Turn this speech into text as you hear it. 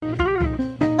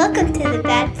Welcome to the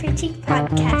Bad Preaching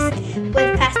Podcast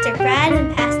with Pastor Brad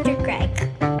and Pastor Greg.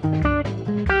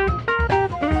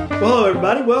 Well, hello,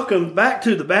 everybody. Welcome back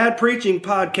to the Bad Preaching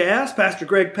Podcast. Pastor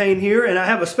Greg Payne here, and I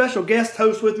have a special guest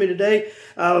host with me today,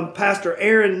 Pastor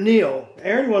Aaron Neal.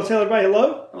 Aaron, you want to tell everybody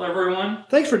hello? Hello, everyone.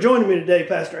 Thanks for joining me today,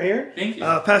 Pastor Aaron. Thank you.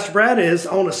 Pastor Brad is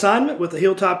on assignment with the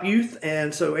Hilltop Youth,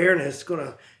 and so Aaron is going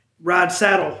to ride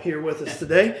saddle here with us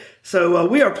today. So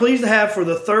we are pleased to have for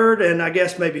the third and I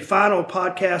guess maybe final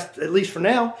podcast, at least for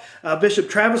now, Bishop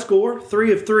Travis Gore,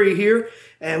 3 of 3 here.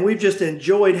 And we've just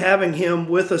enjoyed having him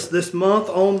with us this month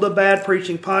on the Bad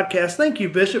Preaching Podcast. Thank you,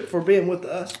 Bishop, for being with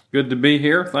us. Good to be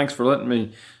here. Thanks for letting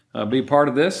me be part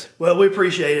of this. Well, we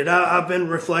appreciate it. I've been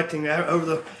reflecting over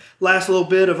the last little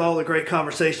bit of all the great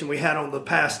conversation we had on the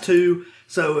past 2.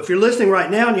 So if you're listening right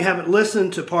now and you haven't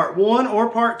listened to part 1 or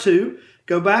part 2,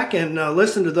 go back and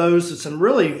listen to those. It's some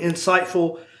really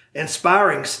insightful,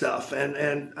 inspiring stuff.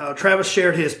 And Travis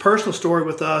shared his personal story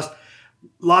with us.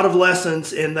 A lot of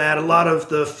lessons in that, a lot of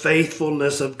the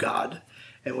faithfulness of God.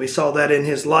 And we saw that in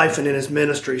his life and in his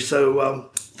ministry.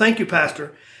 So thank you,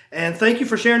 Pastor. And thank you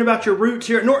for sharing about your roots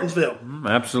here at Nortonsville.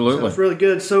 Absolutely. So it's really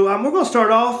good. So we're going to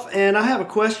start off, and I have a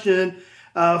question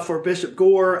for Bishop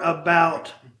Gore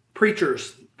about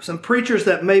preachers. Some preachers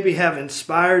that maybe have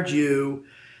inspired you,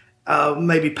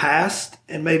 maybe past,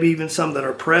 and maybe even some that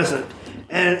are present.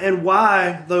 And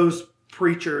why those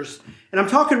preachers... And I'm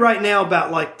talking right now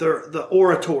about like the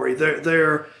oratory,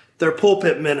 their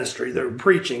pulpit ministry, their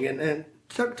preaching, and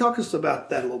talk us about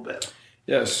that a little bit.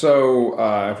 Yeah, so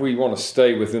if we want to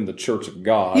stay within the Church of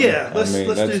God, let's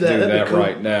do that. Do that cool.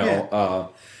 Right now. Yeah.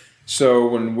 So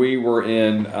when we were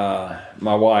in,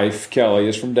 my wife Kelly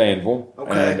is from Danville,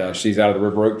 okay. And she's out of the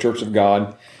River Oak Church of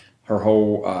God. Her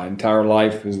whole entire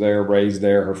life is there, raised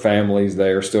there. Her family's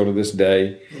there still to this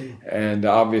day, and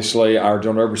obviously our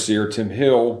general overseer Tim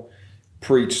Hill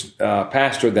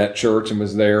pastored that church and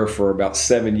was there for about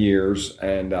 7 years,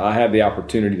 and I had the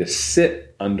opportunity to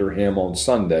sit under him on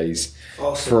Sundays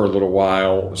for a little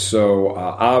while. So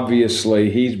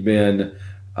obviously he's been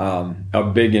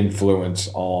a big influence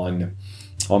on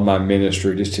my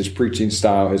ministry, just his preaching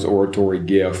style, his oratory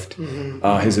gift,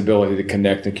 his ability to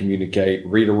connect and communicate,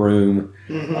 read a room.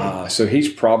 So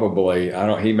he's probably,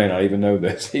 he may not even know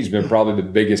this, he's been probably the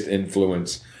biggest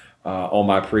influence on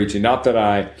my preaching. Not that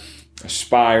I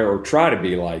aspire or try to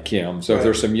be like him. So if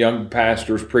there's some young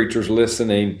pastors, preachers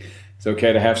listening, it's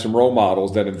okay to have some role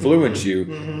models that influence you,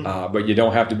 but you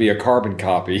don't have to be a carbon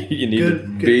copy. You need to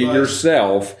be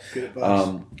yourself.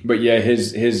 But yeah,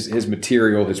 his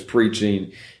material, his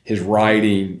preaching, his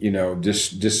writing,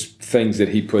 just things that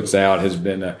he puts out has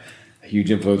been a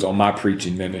huge influence on my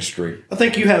preaching ministry. I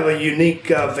think you have a unique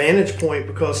vantage point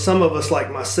because some of us, like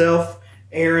myself,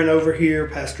 Aaron over here,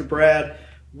 Pastor Brad,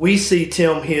 we see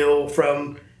Tim Hill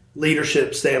from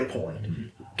leadership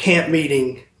standpoint, camp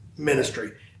meeting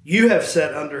ministry. You have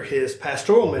sat under his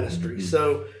pastoral ministry.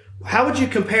 So how would you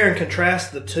compare and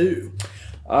contrast the two?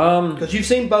 Because you've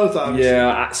seen both, obviously.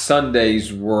 Yeah,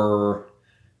 Sundays were,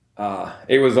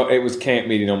 it was camp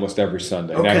meeting almost every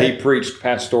Sunday. Okay. Now, he preached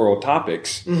pastoral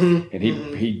topics, and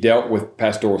he dealt with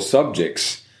pastoral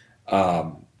subjects,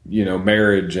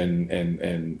 marriage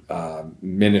and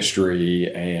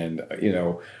ministry and,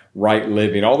 right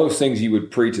living, all those things you would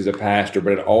preach as a pastor,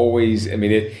 but it always,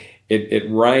 it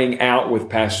rang out with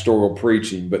pastoral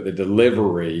preaching, but the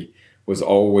delivery was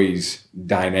always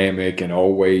dynamic and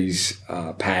always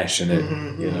passionate,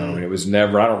 and it was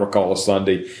never, I don't recall a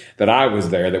Sunday that I was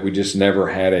there that we just never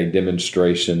had a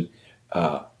demonstration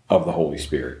of the Holy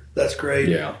Spirit. That's great.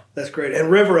 Yeah. That's great.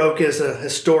 And River Oak is a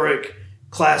historic,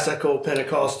 classical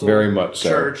Pentecostal very much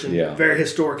church, and very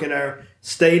historic in our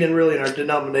state and really in our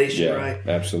denomination, right?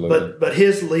 Absolutely. But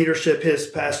his leadership, his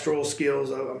pastoral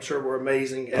skills, I'm sure were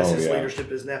amazing as his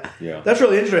leadership is now. Yeah. That's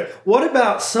really interesting. What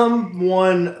about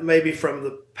someone maybe from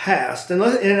the past? And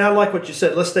I like what you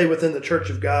said, let's stay within the Church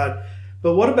of God.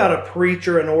 But what about a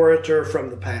preacher, an orator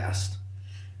from the past?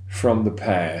 From the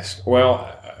past.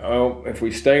 Well, if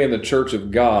we stay in the Church of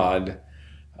God,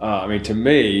 to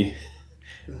me,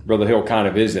 Brother Hill kind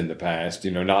of is in the past,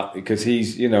 not because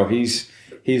he's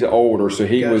older, so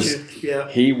he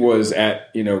was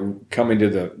at, coming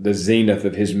to the zenith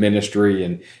of his ministry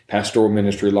and pastoral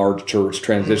ministry, large church,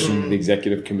 transitioning to the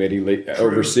executive committee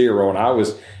overseer role, and I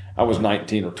was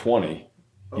 19 or 20,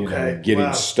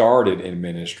 getting started in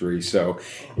ministry. So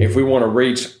if we want to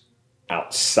reach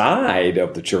outside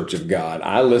of the Church of God,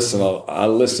 I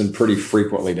listen pretty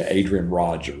frequently to Adrian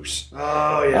Rogers.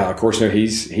 Oh yeah. Of course,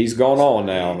 he's gone on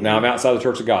now. Now I'm outside the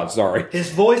Church of God. Sorry. His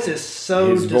voice is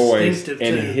so distinctive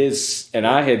and too. And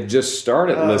I had just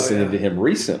started listening to him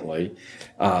recently.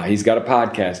 He's got a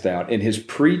podcast out, and his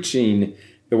preaching,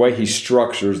 the way he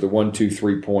structures the 1, 2,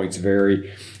 3 points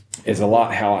is a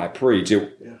lot how I preach.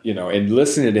 And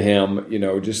listening to him,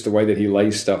 just the way that he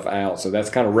lays stuff out. So that's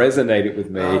kind of resonated with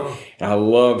me. And I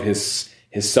love his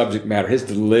subject matter. His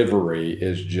delivery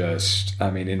is just,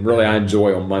 and really I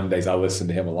enjoy on Mondays. I listen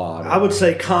to him a lot. I would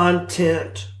say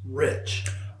content rich.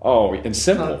 Oh, and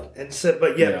simple.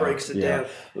 But yet breaks it down.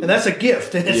 And that's a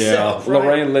gift in itself. Right?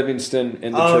 Lorraine Livingston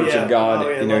in the Church of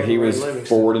God, he was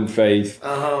forward in faith.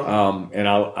 And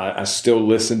I still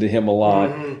listen to him a lot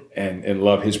and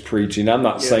love his preaching. I'm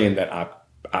not saying that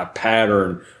I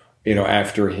pattern,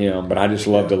 after him, but I just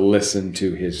love to listen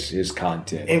to his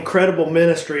content. Incredible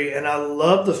ministry. And I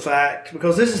love the fact,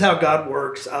 because this is how God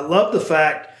works, I love the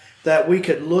fact that we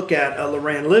could look at a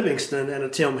Lorraine Livingston and a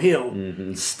Tim Hill.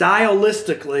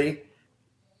 Stylistically,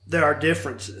 there are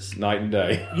differences. Night and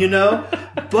day.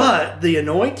 But the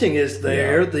anointing is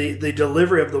there. Yeah. The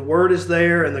delivery of the word is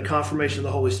there, and the confirmation of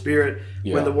the Holy Spirit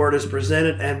when the word is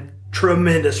presented, and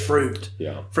tremendous fruit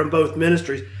from both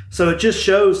ministries. So it just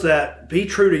shows that be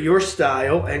true to your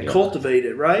style and cultivate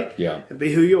it, right? Yeah. And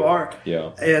be who you are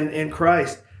and in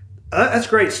Christ. That's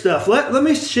great stuff. Let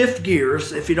me shift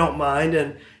gears, if you don't mind,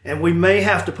 and we may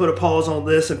have to put a pause on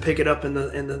this and pick it up in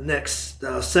the next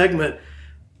segment.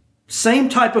 Same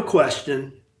type of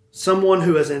question, someone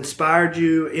who has inspired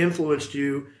you, influenced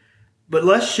you, but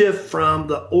let's shift from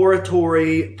the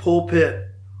oratory, pulpit,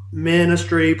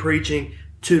 ministry, preaching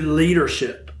to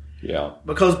leadership. Yeah.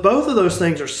 Because both of those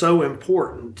things are so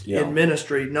important in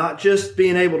ministry, not just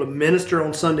being able to minister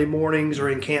on Sunday mornings or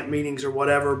in camp meetings or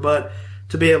whatever, but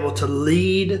to be able to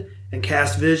lead and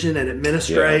cast vision and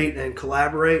administrate and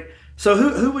collaborate. So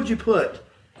who would you put?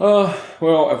 Well,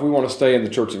 if we want to stay in the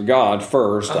Church of God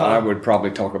first, I would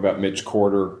probably talk about Mitch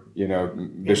Corder.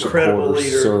 Bishop Incredible Corder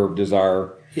leader. served as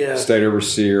our state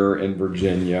overseer in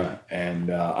Virginia,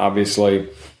 and obviously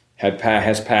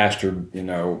has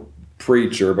pastored,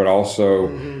 preacher, but also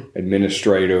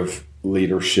administrative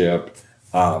leadership,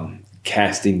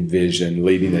 casting vision,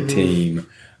 leading a team.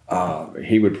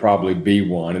 He would probably be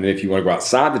one. And if you want to go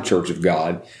outside the Church of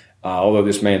God, although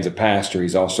this man's a pastor,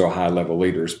 he's also a high-level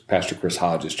leader. Pastor Chris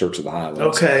Hodges, Church of the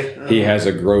Highlands. Okay. He has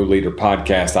a Grow Leader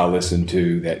podcast I listen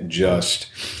to that just,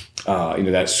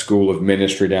 that school of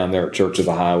ministry down there at Church of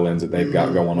the Highlands that they've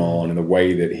got going on, and the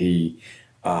way that he,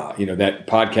 that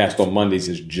podcast on Mondays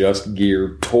is just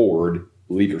geared toward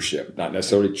leadership, not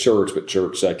necessarily church, but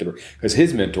church secular. Because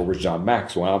his mentor was John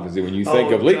Maxwell. Obviously, when you think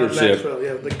of leadership,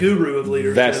 the guru of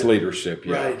leadership. That's leadership.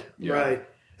 Right.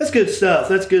 That's good stuff.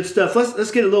 Let's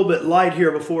get a little bit light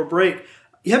here before break.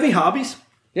 You have any hobbies?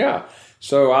 Yeah.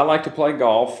 So I like to play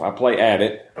golf. I play at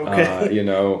it.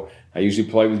 Okay. I usually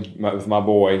play with my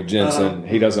boy Jensen.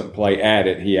 He doesn't play at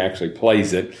it; he actually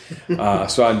plays it.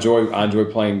 So I enjoy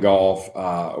playing golf.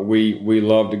 We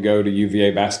love to go to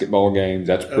UVA basketball games.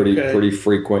 That's pretty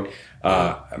frequent.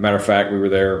 Matter of fact, we were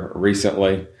there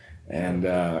recently, and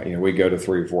we go to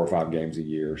 3 or 4 or 5 games a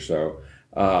year. So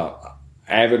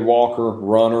avid walker,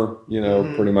 runner.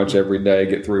 Pretty much every day,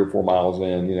 get 3 or 4 miles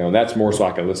in. And that's more so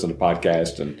I can listen to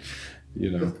podcasts and.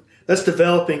 That's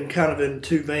developing kind of in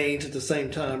two veins at the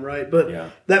same time, right?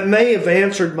 But that may have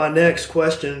answered my next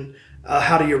question.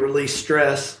 How do you release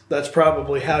stress? That's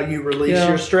probably how you release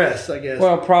your stress, I guess.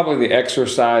 Well, probably the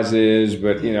exercise is,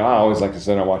 but, I always like to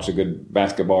sit and watch a good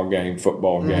basketball game,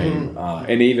 football game,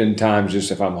 and even times just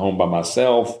if I'm home by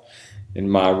myself in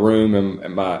my room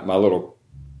and my little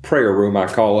prayer room, I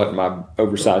call it, my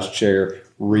oversized chair,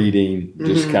 reading,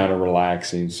 just kind of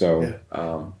relaxing. So,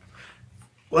 well,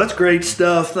 that's great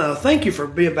stuff. Thank you for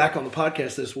being back on the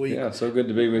podcast this week. Yeah, so good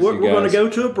to be with you guys. We're going to go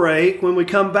to a break. When we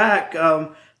come back,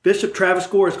 Bishop Travis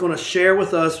Gore is going to share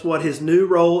with us what his new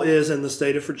role is in the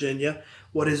state of Virginia,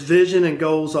 what his vision and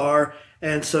goals are.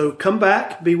 And so come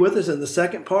back, be with us in the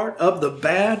second part of the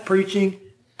Bad Preaching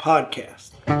Podcast.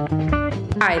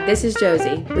 Hi, this is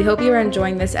Josie. We hope you are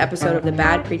enjoying this episode of the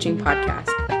Bad Preaching Podcast.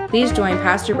 Please join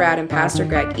Pastor Brad and Pastor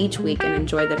Greg each week and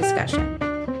enjoy the discussion.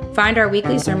 Find our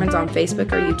weekly sermons on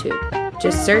Facebook or YouTube.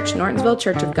 Just search Nortonsville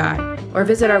Church of God or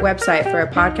visit our website for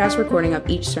a podcast recording of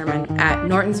each sermon at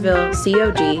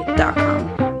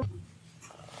nortonsvillecog.com.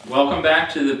 Welcome back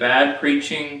to the Bad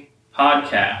Preaching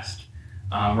Podcast.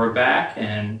 We're back,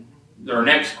 and our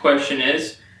next question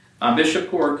is, Bishop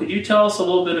Gore, could you tell us a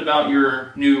little bit about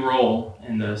your new role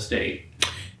in the state?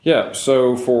 Yeah,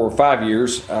 so for 5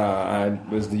 years, I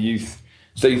was the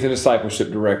State Youth and Discipleship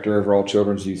Director over all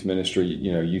children's youth ministry,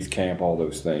 youth camp, all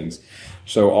those things.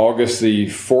 So August the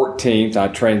 14th, I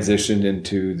transitioned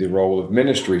into the role of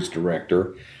Ministries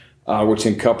Director. which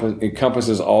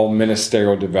encompasses all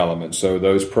ministerial development. So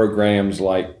those programs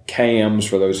like CAMS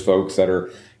for those folks that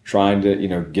are trying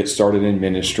to, get started in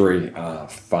ministry,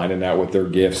 finding out what their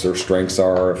gifts, their strengths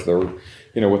are, if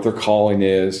they're, what their calling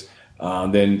is.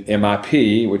 Then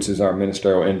MIP, which is our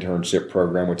ministerial internship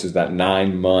program, which is that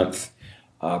 9-month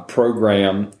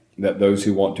program that those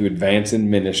who want to advance in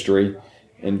ministry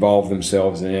involve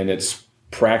themselves in. It's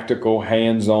practical,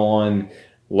 hands-on,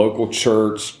 local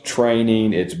church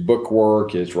training. It's book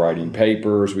work. It's writing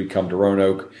papers. We come to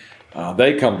Roanoke.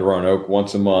 They come to Roanoke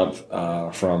once a month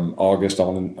from August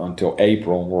on until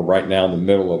April. We're right now in the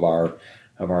middle of our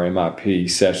MIP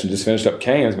session. Just finished up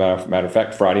CAMS. Matter of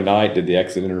fact, Friday night did the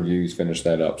exit interviews, finished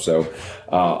that up. So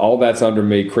all that's under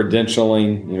me.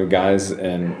 Credentialing, guys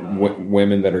and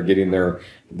women that are getting their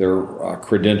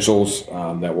credentials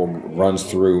that runs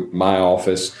through my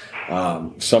office.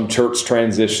 Some church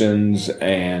transitions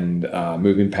and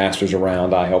moving pastors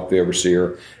around. I help the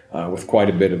overseer with quite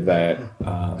a bit of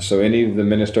that. So any of the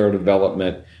ministerial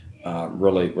development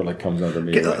really comes under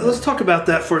me. Let's talk about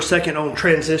that for a second on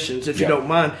transitions, if you don't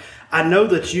mind. I know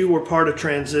that you were part of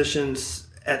transitions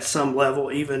at some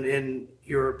level, even in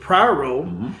your prior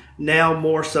role, now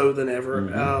more so than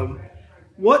ever.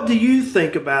 What do you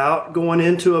think about going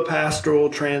into a pastoral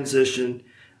transition?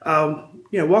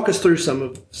 Walk us through some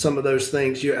of those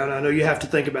things. And I know you have to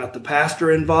think about the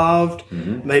pastor involved,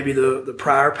 maybe the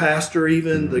prior pastor,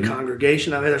 even the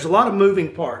congregation. I mean, there's a lot of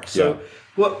moving parts. So,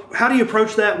 how do you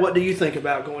approach that? What do you think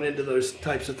about going into those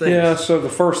types of things? Yeah. So the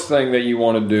first thing that you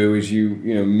want to do is you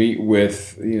meet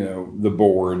with the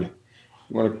board.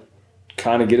 You want to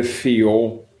kind of get a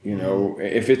feel.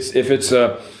 If it's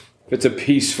a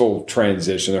peaceful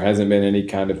transition, there hasn't been any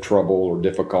kind of trouble or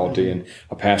difficulty, and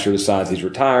a pastor decides he's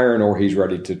retiring or he's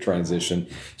ready to transition.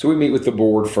 So we meet with the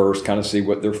board first, kind of see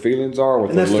what their feelings are.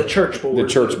 And that's the church board. The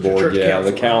church board,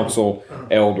 council. The council,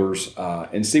 elders,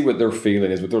 and see what their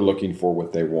feeling is, what they're looking for,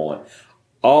 what they want.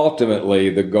 Ultimately,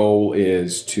 the goal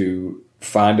is to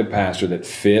find a pastor that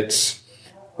fits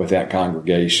with that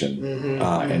congregation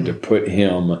and to put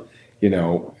him,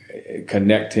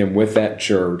 connect him with that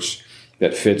church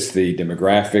that fits the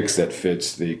demographics, that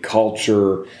fits the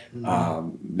culture,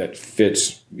 that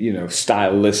fits,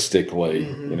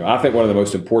 stylistically. I think one of the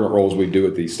most important roles we do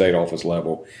at the state office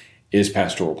level is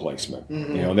pastoral placement.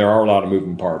 And there are a lot of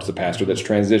moving parts. The pastor that's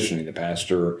transitioning, the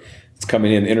pastor that's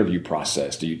coming in, interview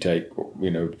process. Do you take,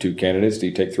 2 candidates? Do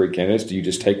you take 3 candidates? Do you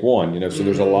just take one? So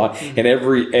there's a lot. And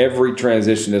every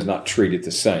transition is not treated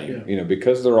the same.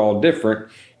 Because they're all different,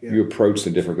 you approach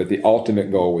them different. But the ultimate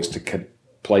goal is to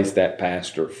place that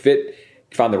pastor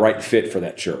find the right fit for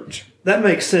that church. That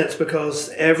makes sense because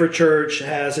every church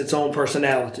has its own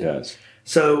personality. Yes.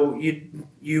 So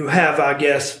you have, I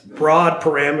guess, broad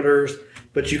parameters,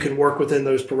 but you can work within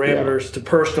those parameters to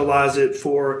personalize it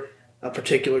for a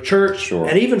particular church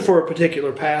and even for a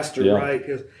particular pastor, right?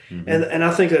 And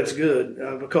I think that's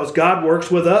good because God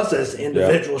works with us as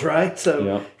individuals, right?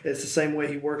 So it's the same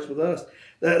way He works with us.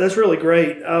 That's really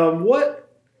great.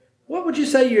 What would you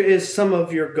say is some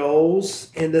of your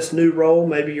goals in this new role,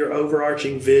 maybe your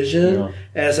overarching vision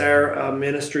as our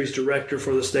ministries director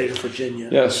for the state of Virginia?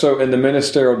 Yeah, so in the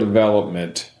ministerial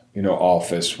development,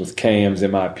 office with CAMS,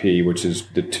 MIP, which is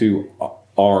the 2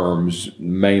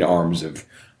 main arms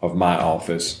of my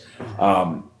office,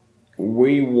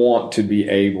 we want to be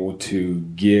able to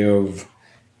give,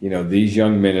 these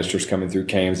young ministers coming through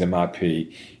CAMS,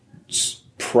 MIP,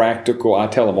 practical, I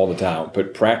tell them all the time,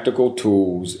 put practical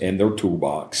tools in their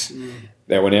toolbox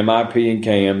that when MIP and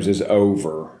CAMS is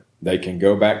over, they can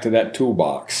go back to that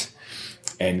toolbox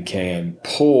and can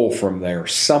pull from there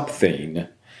something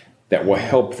that will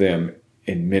help them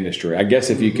in ministry. I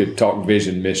guess if you could talk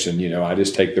vision, mission, I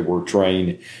just take the word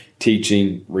train,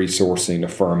 teaching, resourcing,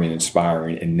 affirming,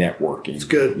 inspiring, and networking. It's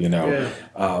good.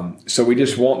 So we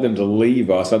just want them to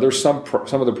leave us. Now there's some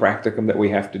of the practicum that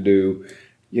we have to do.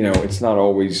 It's not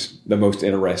always the most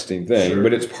interesting thing,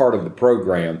 but it's part of the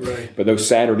program. Right. But those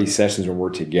Saturday sessions when we're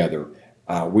together,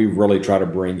 we really try to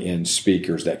bring in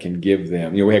speakers that can give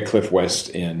them. We had Cliff West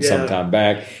in some time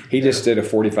back. He just did a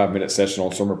 45-minute session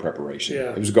on sermon preparation.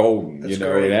 Yeah. It was golden. That's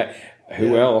great.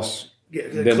 Who else?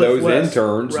 Then those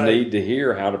interns need to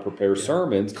hear how to prepare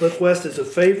sermons. Cliff West is a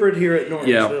favorite here at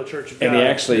Norrinsville Church of God. And he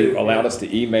actually allowed us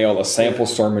to email a sample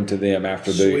sermon to them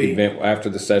after the event, after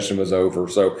the session was over.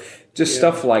 So just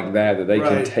stuff like that they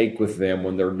can take with them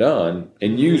when they're done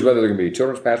and use, whether they're going to be a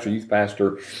children's pastor, youth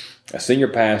pastor, a senior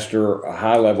pastor, a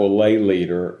high-level lay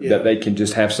leader, that they can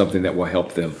just have something that will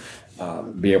help them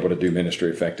be able to do ministry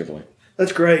effectively.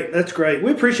 That's great. That's great.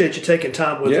 We appreciate you taking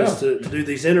time with us to do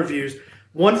these interviews.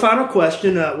 One final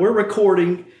question. We're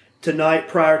recording tonight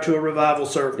prior to a revival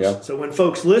service. Yeah. So when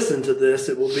folks listen to this,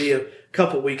 it will be a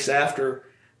couple weeks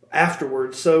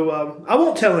afterwards. So I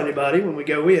won't tell anybody when we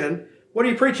go in. What are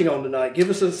you preaching on tonight? Give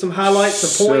us some highlights,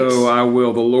 some points. So I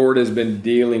will. The Lord has been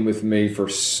dealing with me for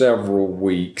several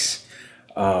weeks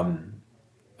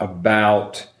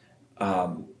about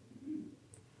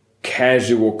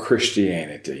casual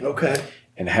Christianity. Okay.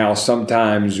 And how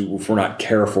sometimes, if we're not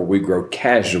careful, we grow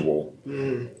casual,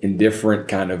 indifferent,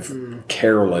 kind of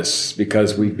careless,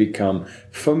 because we've become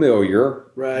familiar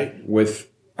with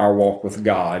our walk with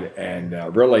God,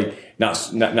 and really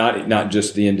not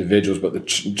just the individuals, but the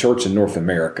church in North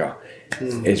America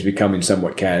is becoming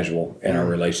somewhat casual in our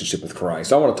relationship with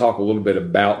Christ. I want to talk a little bit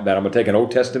about that. I'm going to take an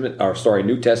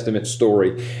New Testament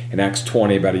story in Acts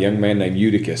 20 about a young man named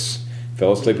Eutychus.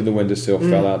 Fell asleep in the windowsill,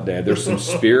 fell out dead. There's some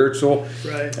spiritual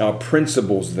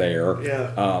principles there.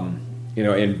 Yeah.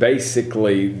 And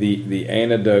basically the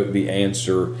antidote, the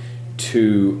answer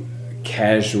to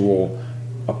casual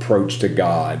approach to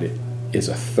God is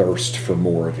a thirst for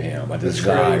more of Him, a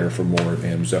desire for more of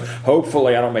Him. So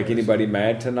hopefully I don't make anybody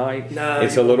mad tonight. No,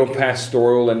 it's a little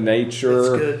pastoral in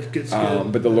nature. It's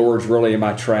good. But the Lord's really in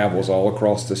my travels all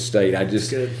across the state. I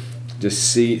just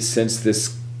sense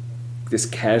this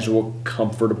casual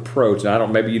comfort approach.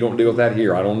 And maybe you don't deal with that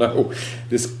here. I don't know.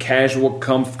 This casual,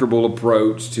 comfortable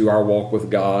approach to our walk with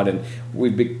God, and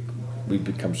we've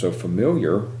become so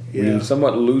familiar. We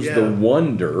somewhat lose the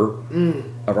wonder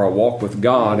of our walk with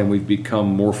God, and we've become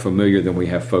more familiar than we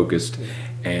have focused.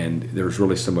 And there's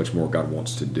really so much more God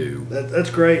wants to do. That's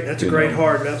great. That's a great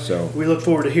heart. So we look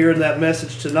forward to hearing that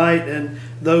message tonight. And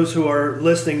those who are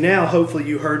listening now, hopefully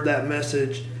you heard that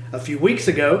message a few weeks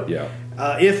ago. Yeah.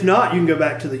 If not, you can go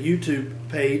back to the YouTube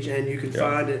page and you can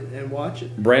find it and watch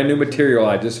it. Brand new material.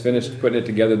 I just finished putting it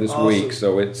together this week,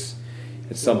 so it's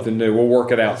something new. We'll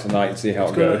work it out tonight and see how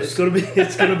it goes. It's going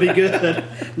to be good.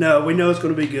 No, we know it's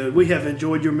going to be good. We have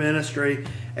enjoyed your ministry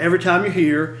every time you're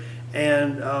here,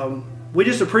 and we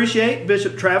just appreciate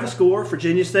Bishop Travis Gore,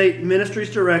 Virginia State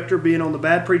Ministries Director, being on the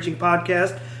Bad Preaching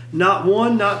Podcast. Not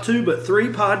one, not two, but 3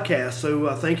 podcasts.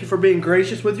 So thank you for being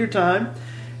gracious with your time.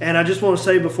 And I just want to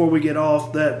say before we get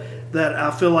off that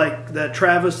I feel like that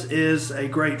Travis is a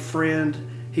great friend.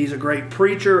 He's a great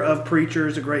preacher of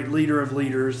preachers, a great leader of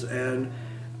leaders, and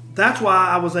that's why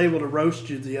I was able to roast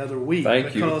you the other week.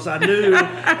 Because I knew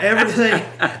everything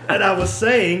that I was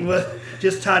saying was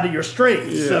just tied to your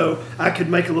strengths. Yeah. So I could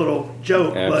make a little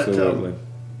joke. Absolutely.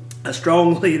 But a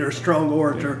strong leader, a strong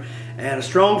orator, and a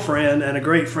strong friend, and a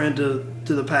great friend to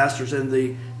the pastors in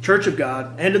the Church of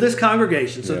God and to this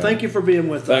congregation. So thank you for being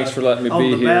with us. Thanks for letting me be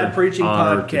here. On the Bad Preaching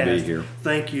Honored Podcast. To be here.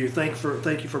 Thank you.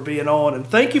 Thank you for being on, and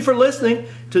thank you for listening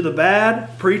to the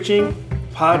Bad Preaching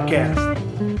Podcast.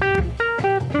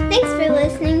 Thanks for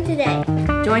listening today.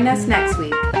 Join us next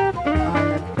week on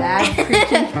the Bad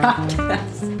Preaching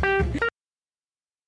Podcast.